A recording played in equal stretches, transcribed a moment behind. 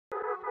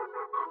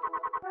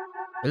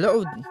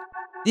Hello,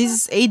 this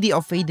is AD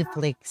of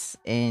ADFLX,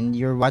 and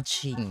you're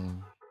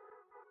watching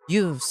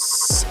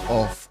use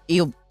of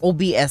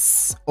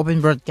OBS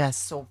Open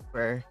Broadcast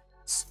Software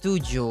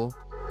Studio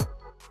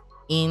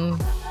in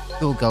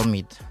Google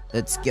Meet.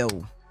 Let's go.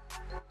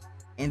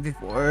 And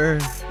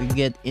before we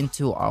get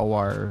into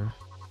our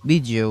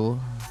video,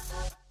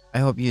 I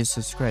hope you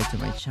subscribe to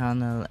my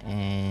channel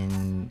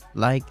and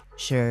like,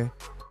 share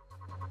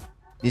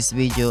this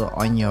video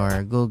on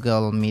your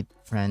Google Meet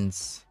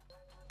friends.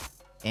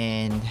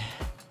 And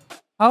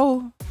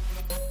how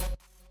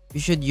you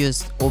should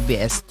use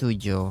OBS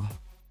Studio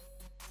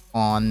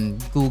on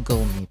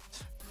Google Meet.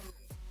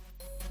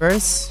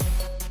 First,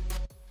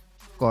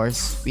 of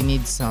course, we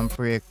need some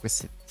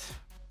prerequisite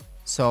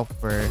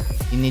software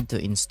you need to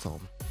install.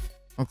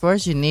 Of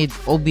course, you need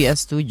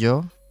OBS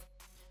Studio.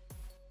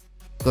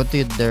 Go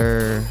to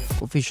their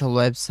official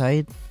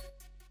website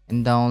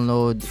and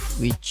download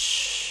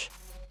which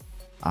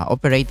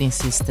operating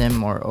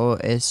system or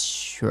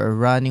OS you are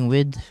running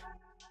with.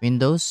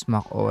 Windows,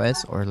 Mac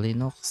OS, or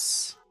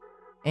Linux.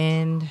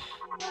 And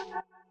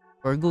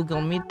for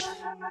Google Meet,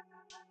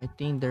 I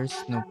think there's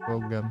no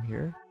program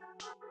here.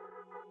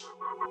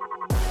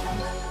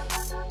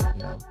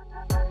 No.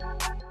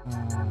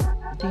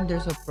 I think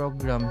there's a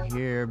program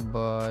here,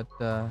 but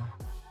I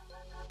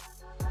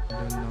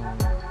don't know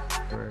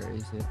where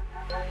is it.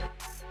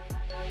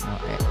 No,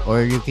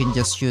 or you can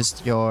just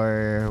use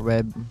your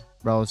web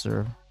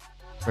browser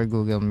for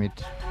Google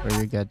Meet, or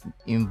you get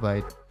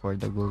invite for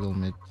the Google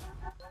Meet,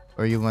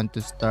 or you want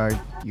to start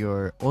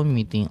your own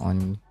meeting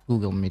on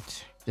Google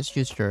Meet. Just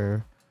use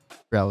your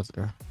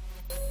browser.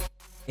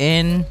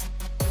 And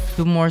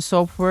two more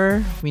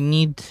software we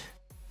need,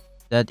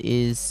 that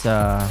is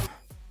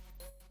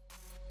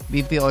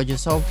BP audio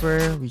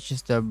software, which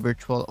is the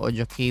virtual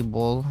audio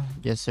cable.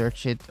 Just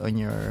search it on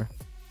your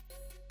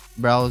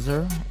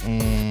browser,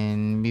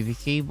 and BP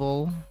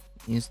cable,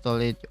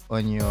 install it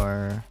on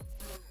your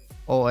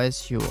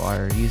OS you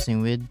are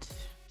using with.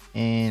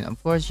 And of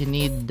course, you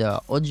need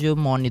the audio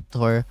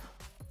monitor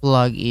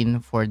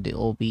plugin for the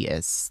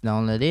OBS.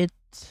 Download it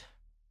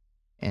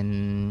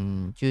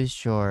and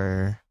choose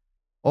your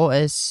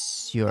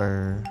OS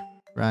you're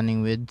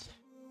running with,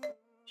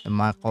 the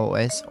Mac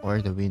OS or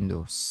the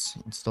Windows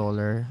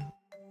installer.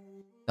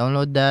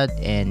 Download that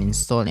and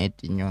install it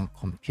in your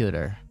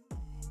computer.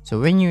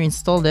 So when you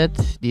install it,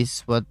 this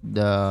is what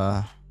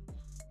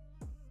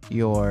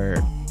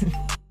your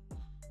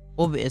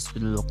OBS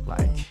will look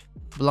like.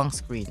 Blank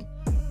screen,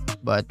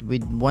 but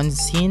with one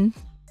scene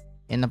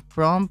and a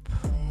prompt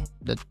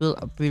that will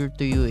appear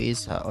to you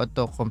is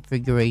auto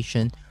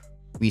configuration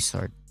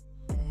wizard.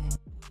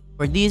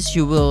 For this,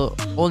 you will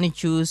only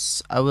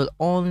choose, I will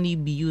only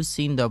be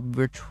using the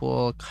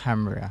virtual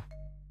camera.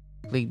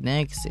 Click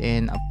next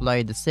and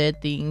apply the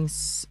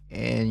settings,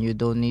 and you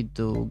don't need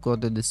to go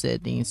to the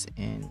settings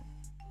and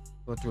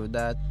go through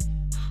that.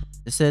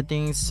 The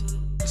settings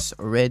is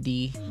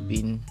already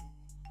been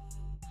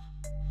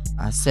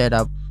set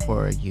up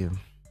for you.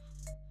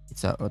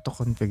 It's a auto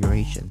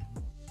configuration.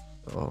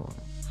 So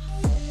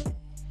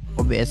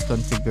OBS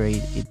configure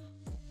it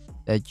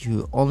that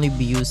you only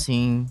be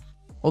using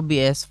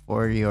OBS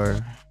for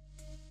your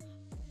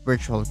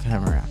virtual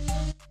camera.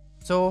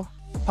 So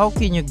how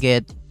can you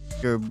get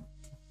your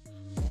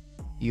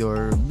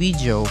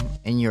video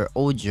and your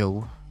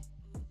audio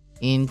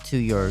into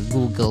your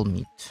Google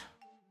Meet?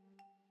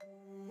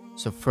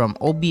 So from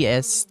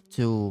OBS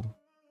to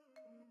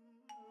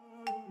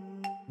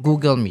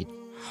Google Meet,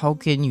 how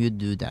can you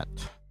do that?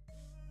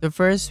 So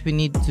first, we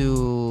need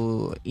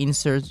to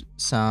insert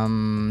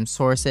some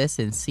sources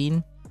and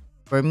scene.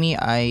 For me,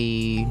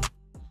 I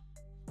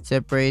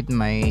separate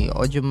my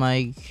audio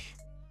mic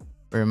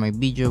where my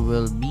video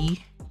will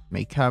be,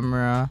 my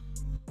camera,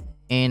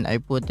 and I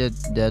put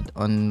that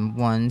on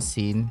one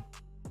scene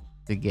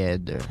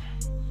together.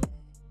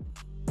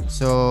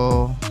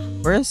 So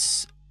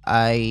first,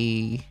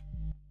 I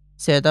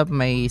set up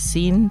my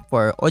scene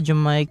for audio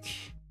mic,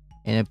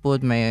 and I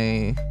put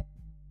my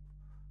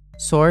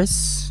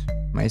source.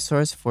 My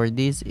source for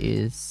this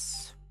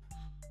is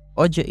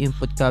audio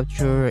input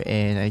capture,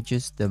 and I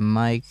choose the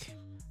mic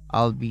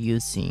I'll be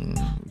using,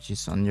 which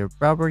is on your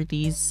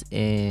properties,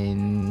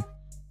 and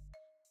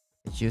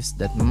I choose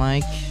that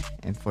mic.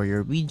 And for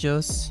your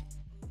videos,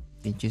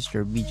 you can choose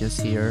your videos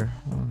here.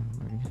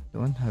 I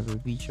don't have a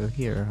video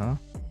here, huh?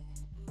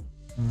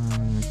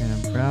 I'm gonna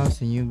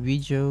browse a new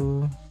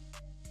video.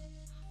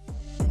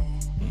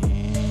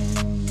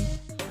 And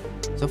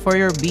so for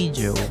your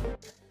video,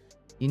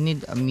 you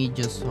need a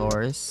media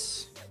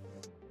source,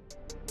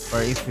 or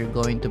if you're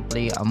going to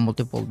play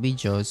multiple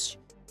videos,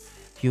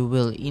 you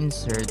will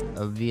insert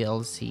a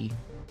VLC.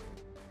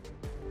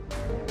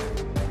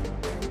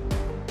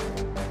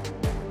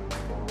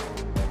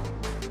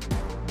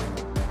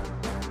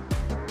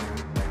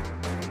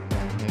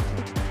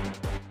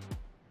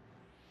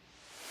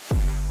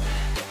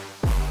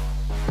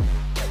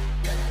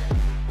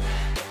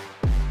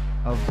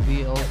 A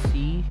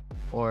VLC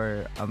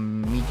or a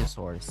media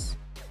source.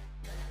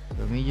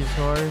 So media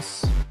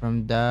source,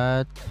 from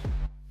that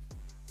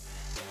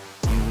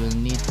you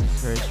you'll need to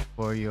search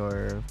for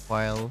your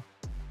file,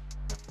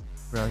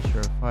 browse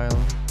your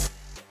file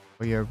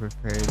for your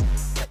preferred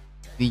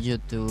video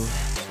to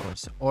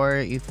source, or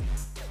if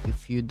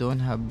you don't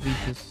have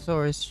video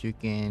source, you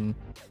can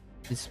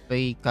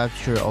display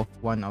capture of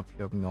one of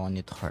your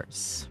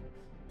monitors.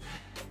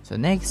 So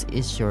next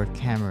is your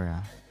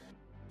camera.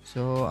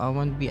 So I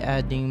won't be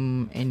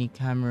adding any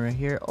camera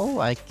here. Oh,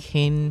 I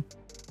can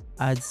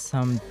add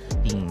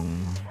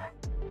something.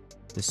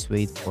 Just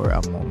wait for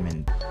a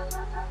moment.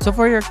 So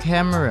for your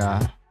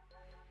camera,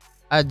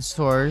 add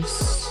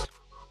source,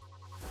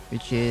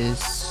 which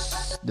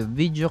is the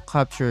video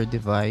capture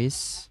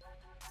device.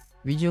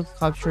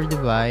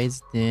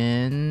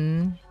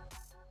 Then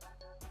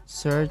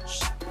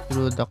search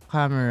through the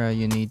camera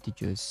you need to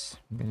choose.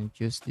 I'm gonna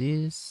choose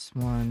this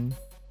one.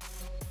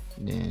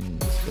 Then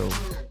let's go.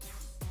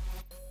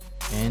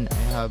 And I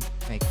have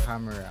my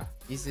camera.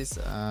 This is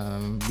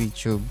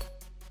YouTube.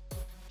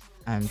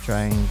 I'm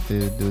trying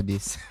to do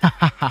this.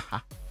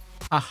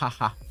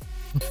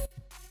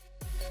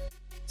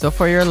 So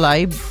for your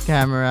live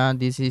camera,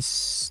 this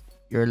is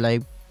your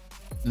live,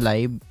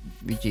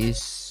 which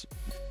is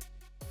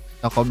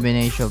a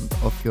combination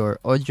of your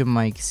audio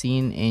mic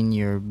scene and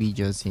your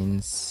video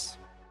scenes.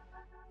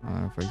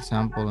 For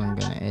example, I'm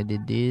gonna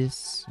edit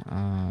this.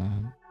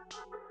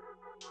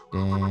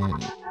 Then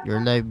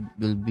your live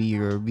will be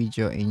your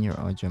video and your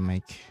audio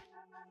mic.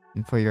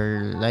 And for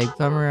your live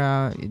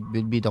camera, it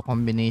will be the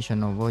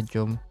combination of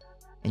audio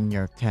and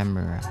your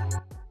camera.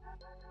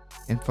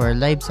 And for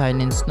live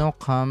silence, no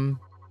cam,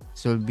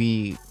 this will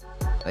be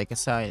like a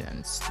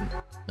silence,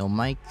 no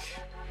mic,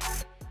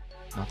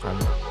 no cam.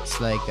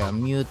 It's like a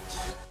mute,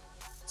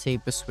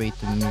 safest way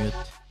to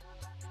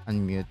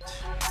unmute,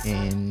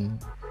 and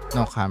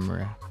no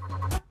camera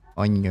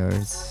on your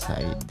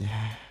side.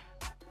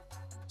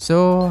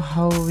 So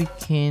how we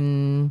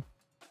can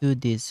do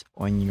this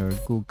on your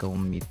Google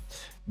Meet?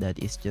 That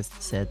is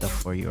just set up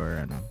for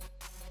your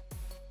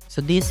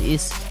so this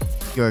is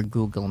your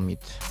Google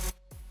Meet.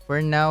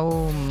 For now,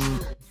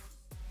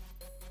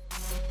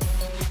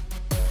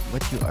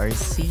 what you are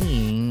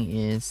seeing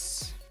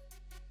is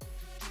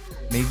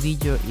my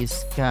video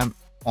is cam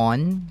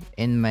on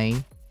and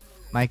my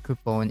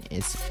microphone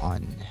is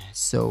on.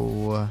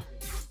 So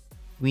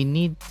we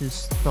need to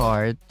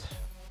start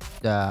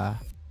the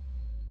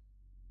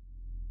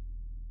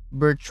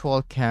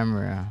virtual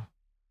camera.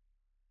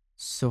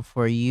 So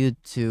for you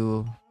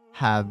to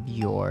have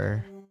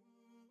your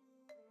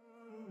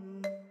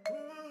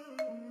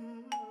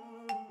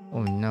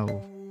oh no.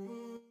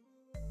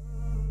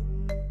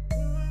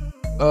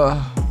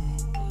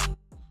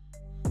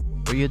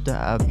 For you to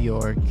have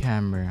your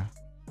camera.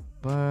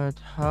 But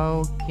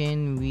how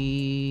can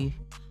we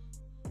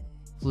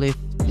flip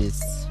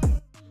this?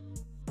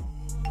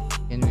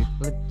 Can we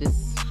flip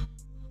this?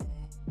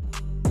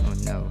 Oh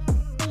no.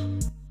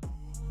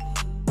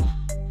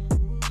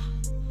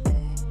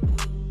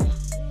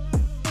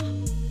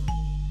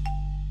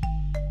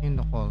 In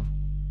the call.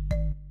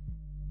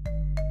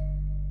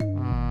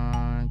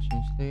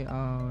 Change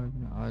layout,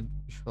 add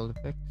visual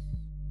effects.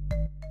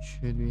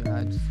 Should we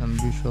add some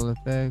visual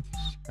effects?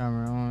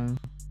 Camera on.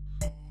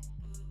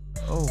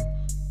 Oh,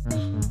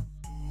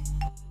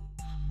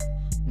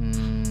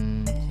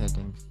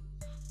 settings.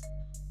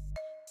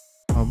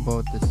 How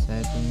about the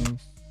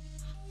settings?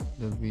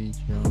 The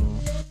video.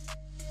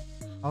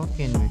 How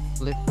can we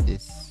flip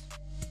this?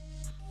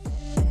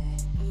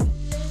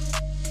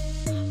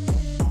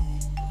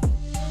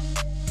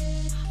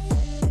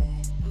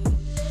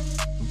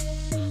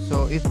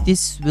 So if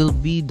this will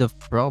be the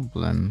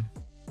problem,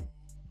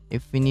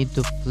 if we need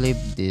to flip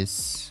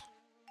this,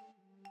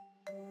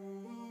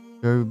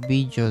 your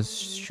videos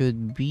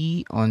should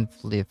be on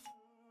flip.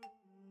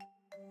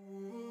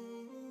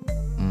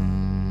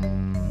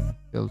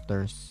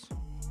 Filters.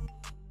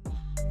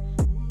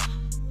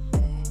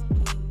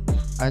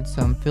 Add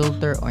some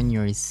filter on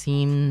your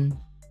scene.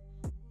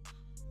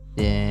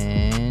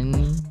 Then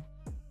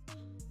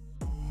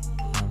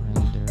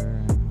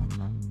render.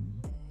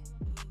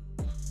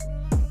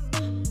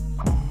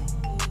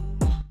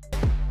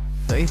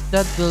 So if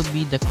that will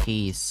be the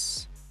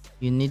case,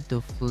 you need to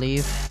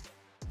flip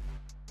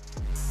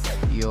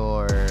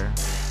your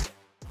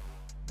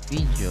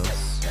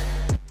videos.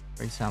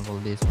 For example,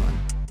 this one.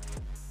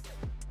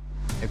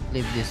 I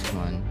flip this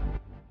one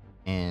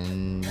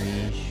and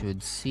we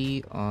should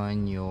see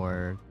on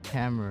your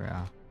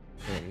camera.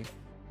 Okay,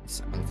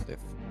 it's on flip.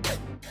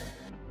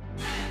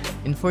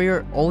 And for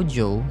your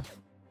audio,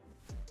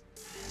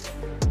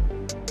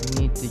 you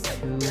need to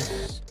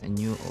choose a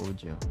new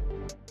audio.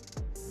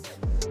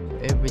 So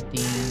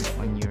everything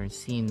on your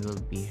scene will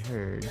be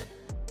heard.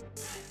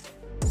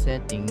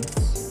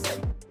 Settings.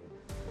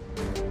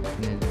 And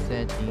then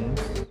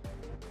settings.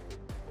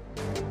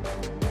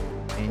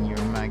 And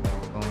your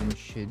microphone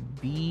should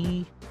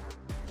be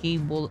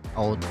cable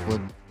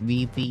output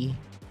VP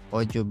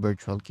audio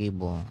virtual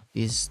cable.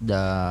 This is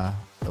the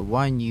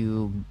one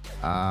you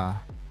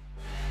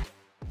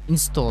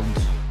installed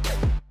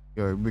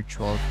your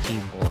virtual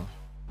cable.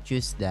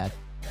 Choose that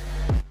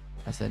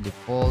as a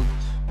default.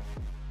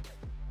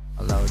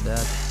 allow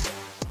that.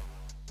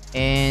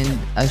 And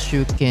as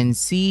you can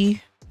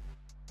see,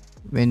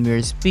 when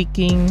we're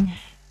speaking,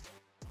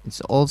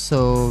 it's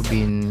also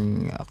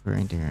been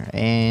occurring there.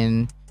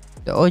 And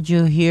the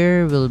audio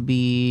here will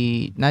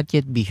be not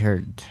yet be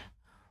heard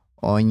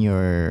on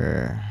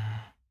your.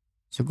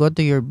 So go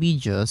to your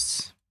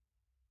videos,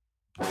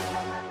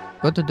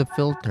 go to the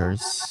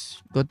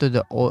filters, go to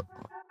the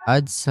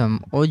add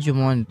some audio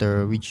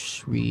monitor,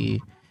 which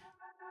we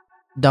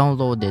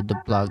downloaded the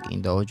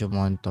plugin, the audio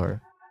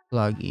monitor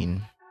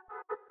plugin.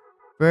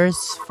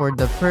 First, for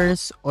the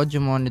first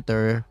audio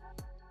monitor,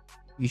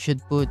 you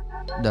should put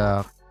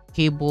the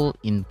cable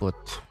input.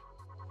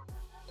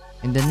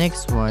 And the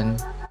next one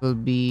will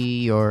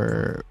be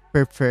your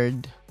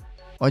preferred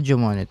audio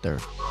monitor.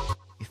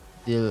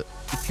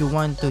 If you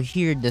want to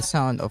hear the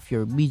sound of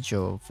your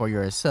video for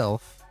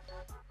yourself,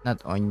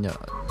 not on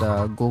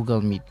the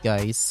Google Meet,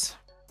 guys,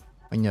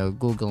 on your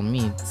Google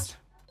Meet.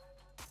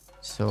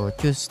 So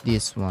choose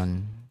this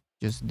one.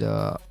 Choose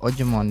the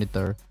audio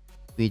monitor,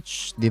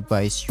 which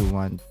device you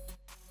want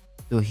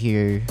to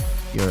hear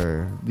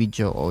your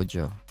video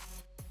audio.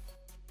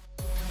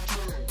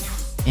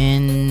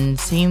 And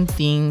same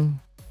thing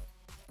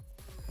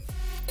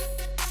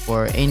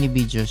for any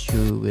videos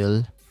you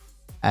will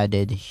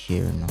added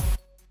here now.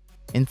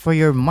 And for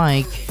your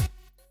mic,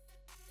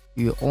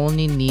 you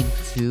only need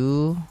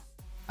to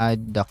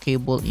add the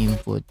cable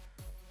input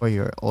for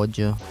your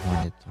audio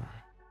monitor.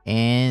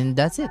 And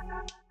that's it.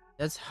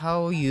 That's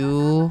how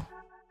you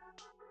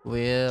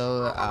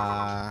will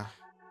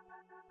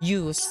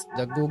use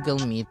the Google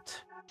Meet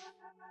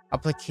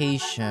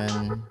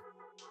application,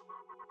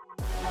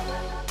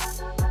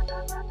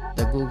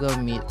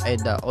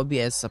 the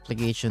OBS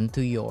application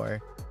to your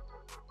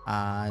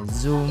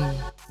Zoom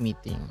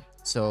meeting.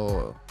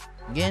 So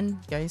again,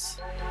 guys,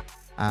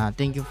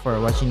 thank you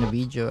for watching the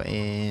video,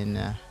 and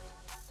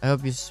I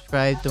hope you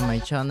subscribe to my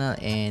channel,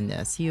 and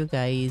see you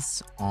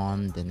guys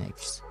on the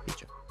next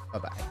video. Bye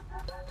bye.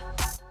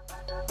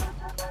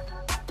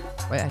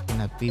 Why I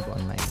cannot wave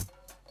on my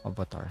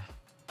avatar?